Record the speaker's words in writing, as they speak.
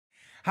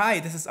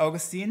Hi, this is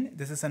Augustin.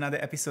 This is another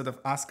episode of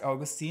Ask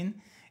Augustin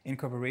in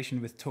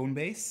cooperation with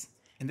Tonebase.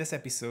 In this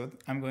episode,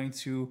 I'm going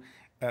to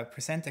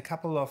present a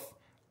couple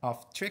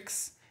of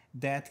tricks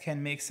that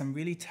can make some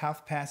really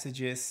tough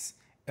passages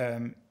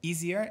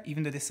easier,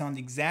 even though they sound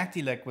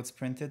exactly like what's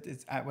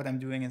printed. What I'm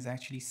doing is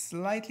actually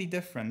slightly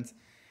different,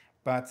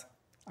 but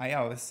I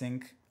always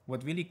think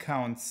what really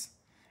counts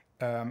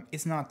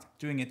is not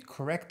doing it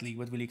correctly.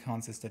 What really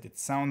counts is that it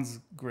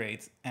sounds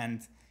great,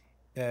 and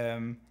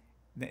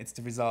it's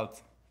the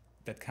result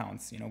that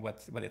counts,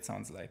 what it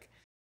sounds like.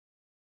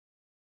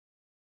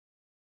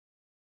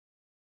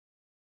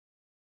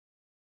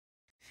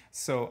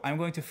 So I'm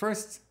going to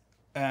first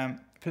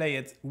play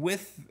it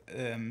with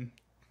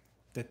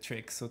the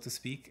trick, so to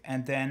speak,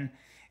 and then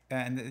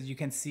you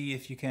can see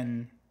if you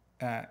can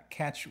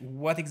catch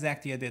what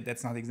exactly I did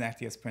that's not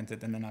exactly as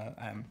printed, and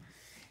then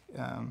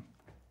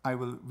I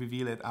will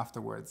reveal it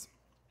afterwards.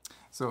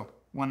 So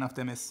one of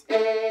them is.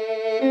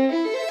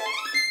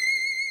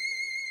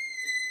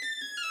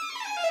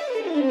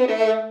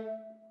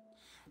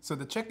 So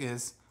the trick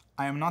is,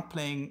 I am not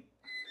playing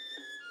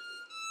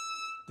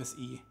this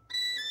E.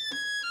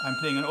 I'm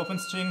playing an open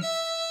string,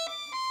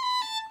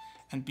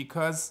 and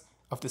because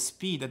of the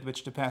speed at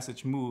which the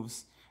passage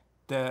moves,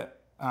 the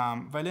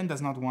violin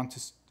does not want to,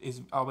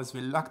 is always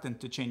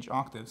reluctant to change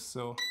octaves,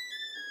 so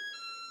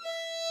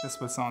this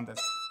will sound as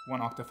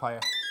one octave higher.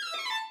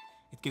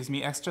 It gives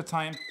me extra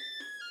time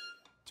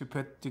to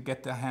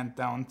get the hand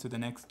down to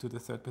the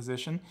third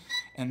position,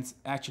 and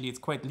actually it's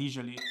quite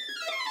leisurely.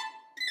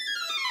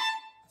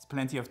 It's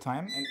plenty of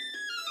time, and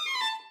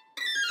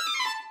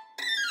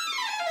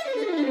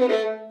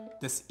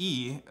this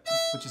E,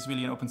 which is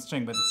really an open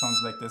string, but it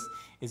sounds like this,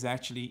 is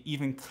actually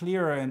even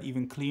clearer and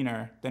even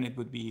cleaner than it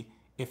would be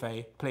if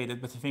I played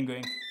it with a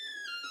fingering.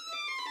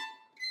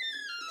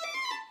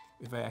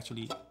 If I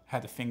actually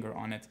had a finger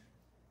on it,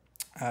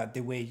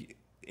 the way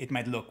it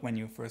might look when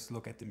you first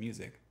look at the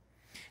music.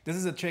 This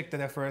is a trick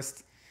that I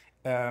first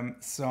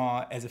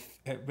saw as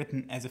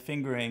written as a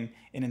fingering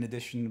in an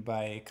edition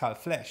by Carl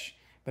Flesch,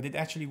 but it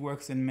actually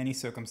works in many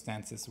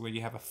circumstances where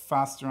you have a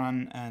fast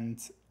run and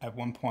at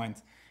one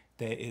point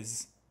there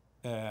is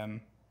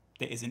an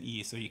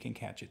E, so you can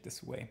catch it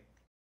this way.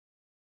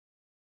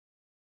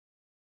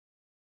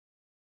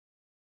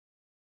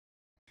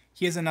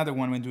 Here's another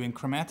one when doing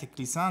chromatic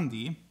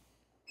glissandi.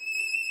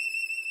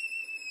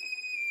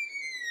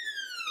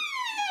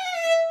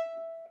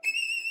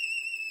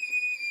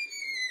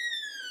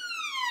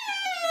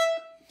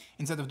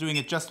 Instead of doing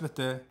it just with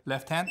the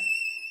left hand,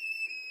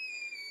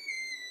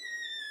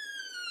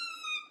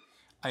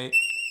 I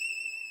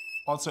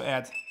also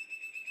add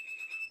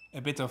a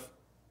bit of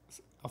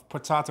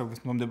portato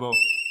from the bow.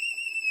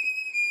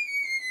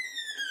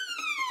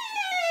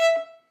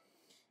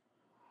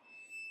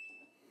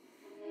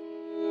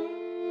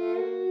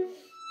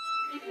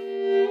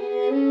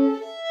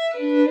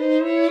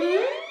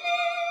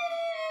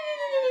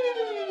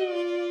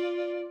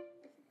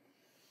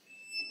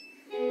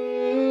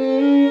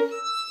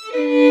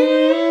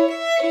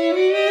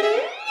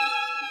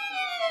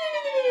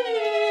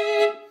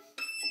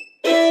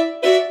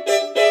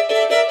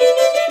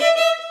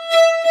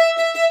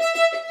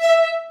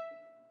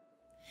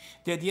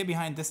 The idea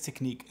behind this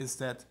technique is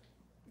that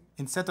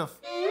instead of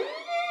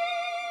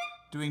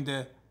doing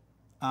the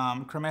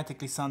chromatic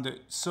glissando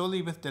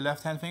solely with the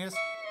left hand fingers,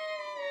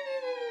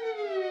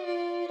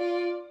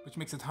 which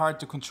makes it hard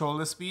to control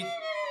the speed,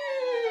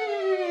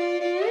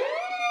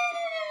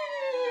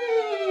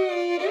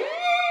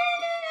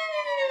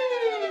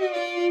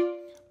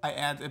 I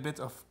add a bit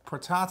of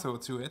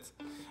portato to it,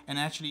 and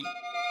actually,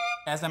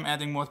 as I'm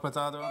adding more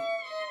portato,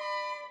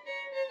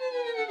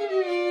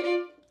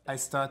 I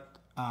start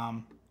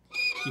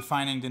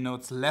defining the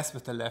notes less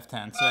with the left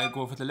hand. So I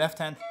go with the left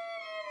hand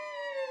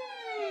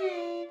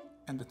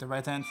and with the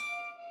right hand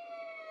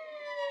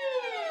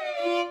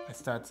I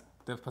start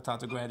the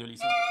portato gradually.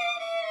 So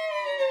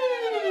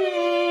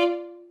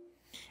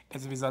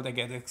as a result, I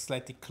get a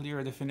slightly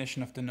clearer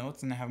definition of the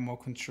notes, and I have more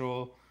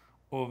control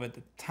over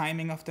the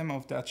timing of them,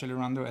 of the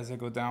accelerando as I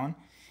go down,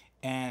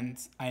 and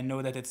I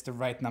know that it's the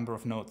right number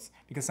of notes,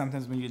 because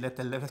sometimes when you let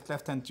the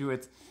left hand do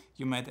it,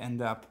 you might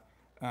end up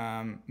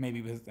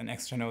maybe with an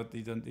extra note that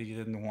you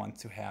didn't want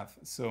to have.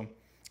 So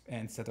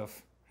instead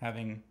of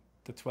having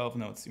the 12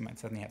 notes, you might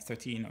suddenly have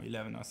 13 or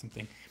 11 or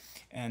something.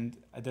 And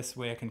this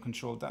way I can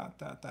control the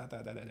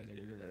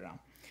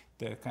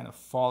kind of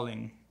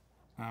falling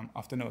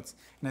of the notes.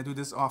 And I do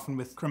this often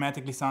with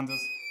chromatic glissandos.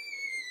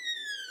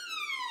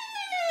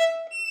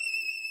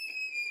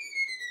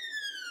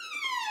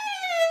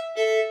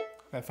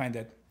 I find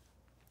that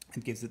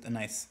it gives it a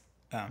nice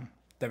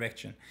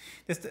direction.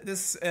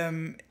 This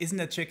isn't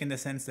a trick in the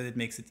sense that it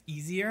makes it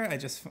easier.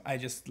 I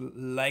just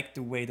like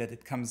the way that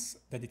it comes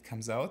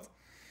out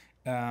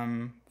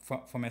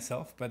for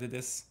myself. But it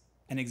is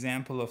an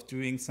example of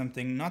doing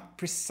something not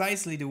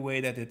precisely the way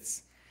that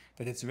it's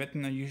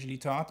written or usually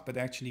taught, but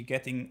actually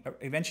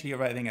eventually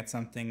arriving at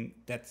something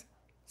that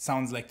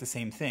sounds like the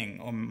same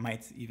thing, or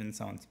might even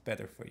sound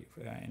better for you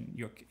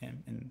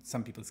in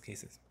some people's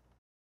cases.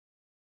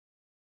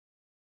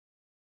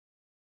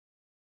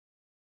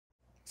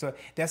 So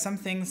there are some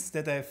things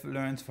that I've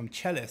learned from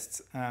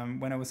cellists.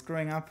 When I was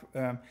growing up,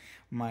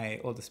 my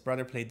oldest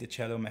brother played the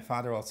cello, my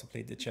father also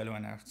played the cello,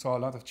 and I saw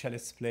a lot of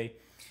cellists play.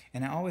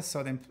 And I always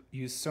saw them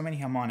use so many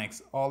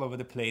harmonics all over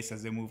the place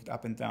as they moved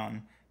up and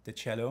down the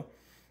cello,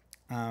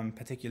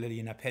 particularly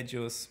in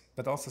arpeggios,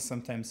 but also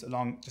sometimes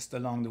just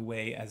along the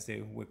way as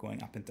they were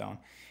going up and down.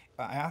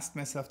 I asked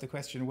myself the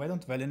question, why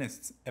don't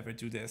violinists ever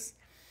do this?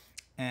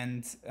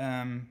 And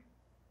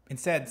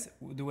instead,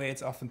 the way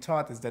it's often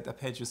taught is that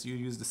arpeggios, you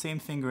use the same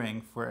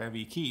fingering for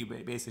every key,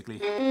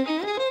 basically,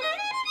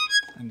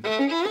 and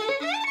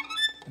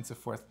so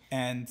forth.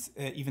 And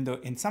even though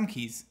in some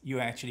keys, you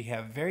actually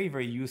have very,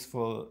 very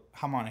useful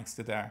harmonics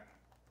that are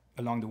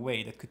along the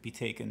way that could be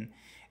taken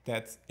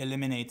that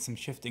eliminate some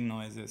shifting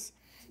noises.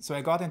 So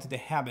I got into the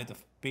habit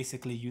of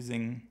basically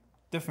using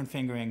different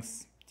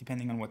fingerings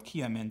depending on what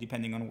key I'm in,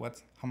 depending on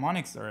what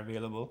harmonics are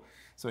available.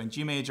 So in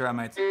G major, I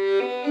might...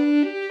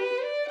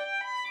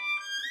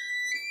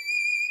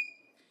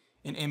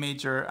 In A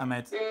major, I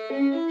might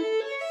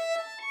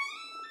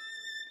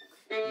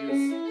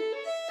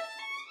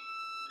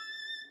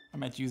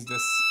use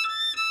this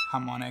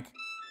harmonic,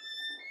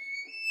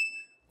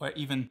 or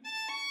even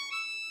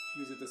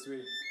use it this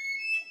way.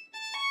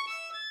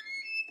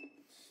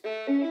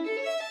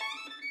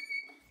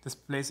 This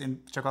plays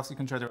in Tchaikovsky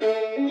concerto.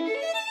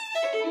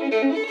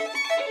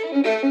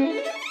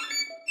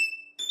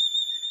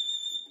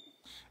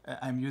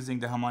 I'm using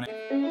the harmonic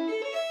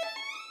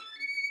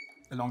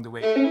along the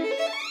way.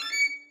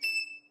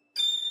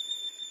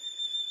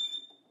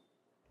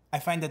 I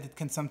find that it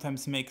can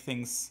sometimes make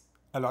things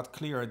a lot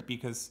clearer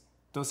because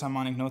those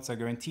harmonic notes are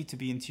guaranteed to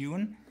be in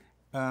tune,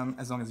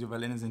 as long as your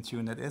violin is in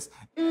tune, that is.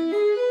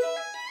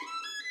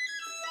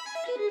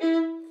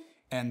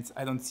 And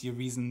I don't see a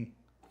reason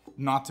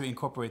not to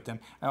incorporate them.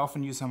 I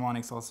often use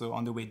harmonics also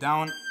on the way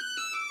down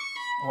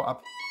or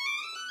up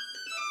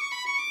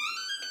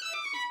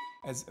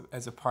as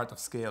a part of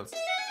scales.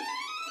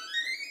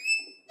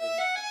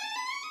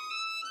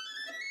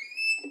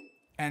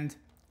 And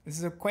this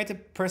is quite a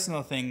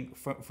personal thing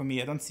for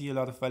me. I don't see a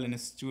lot of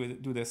violinists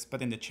do this,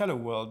 but in the cello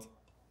world,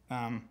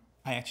 I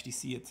actually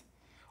see it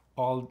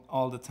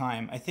all the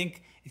time. I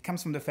think it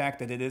comes from the fact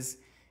that it is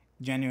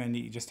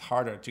genuinely just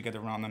harder to get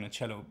around on a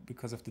cello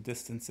because of the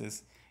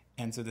distances.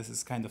 And so this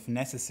is kind of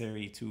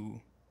necessary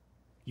to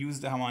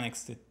use the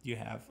harmonics that you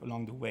have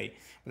along the way.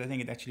 But I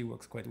think it actually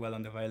works quite well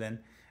on the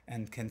violin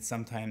and can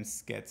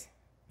sometimes get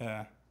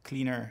a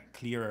cleaner,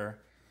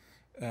 clearer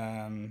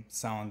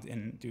sound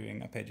in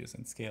doing arpeggios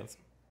and scales.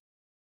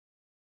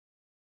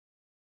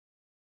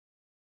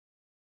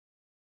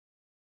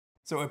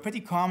 So a pretty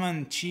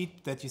common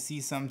cheat that you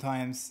see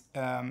sometimes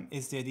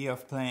is the idea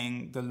of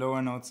playing the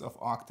lower notes of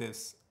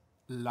octaves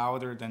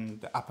louder than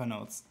the upper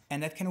notes.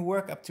 And that can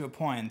work up to a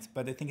point,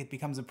 but I think it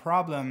becomes a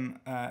problem.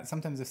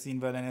 Sometimes I've seen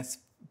violinists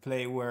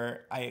play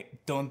where I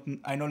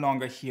no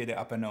longer hear the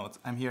upper notes.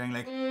 I'm hearing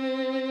like...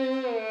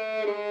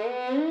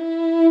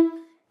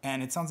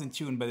 And it sounds in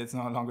tune, but it's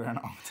no longer an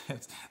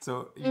octave.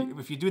 So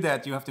if you do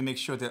that, you have to make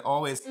sure that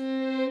always...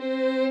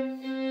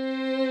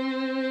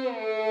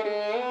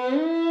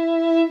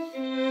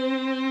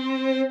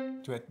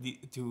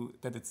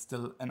 that it's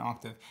still an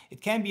octave.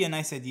 It can be a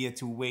nice idea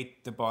to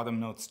weight the bottom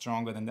note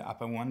stronger than the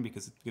upper one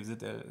because it gives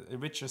it a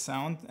richer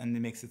sound and it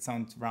makes it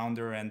sound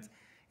rounder, and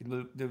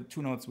the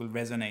two notes will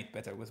resonate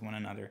better with one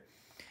another.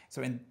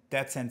 So in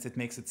that sense, it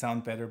makes it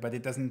sound better, but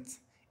it doesn't...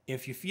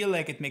 If you feel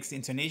like it makes the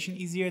intonation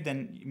easier,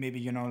 then maybe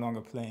you're no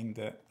longer playing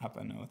the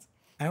upper note.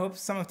 I hope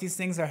some of these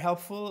things are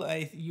helpful.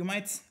 You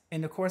might, in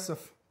the course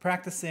of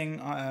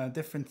practicing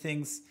different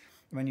things,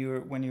 when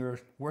you're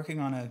working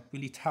on a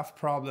really tough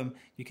problem,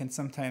 you can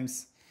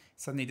sometimes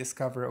suddenly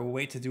discover a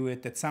way to do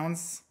it that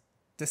sounds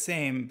the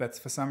same, but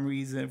for some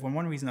reason, for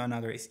one reason or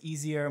another, is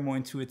easier, more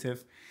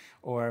intuitive,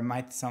 or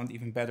might sound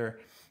even better.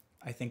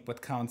 I think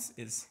what counts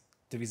is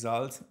the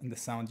result and the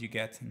sound you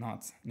get,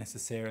 not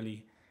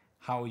necessarily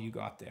how you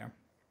got there.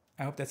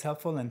 I hope that's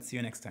helpful, and see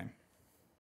you next time.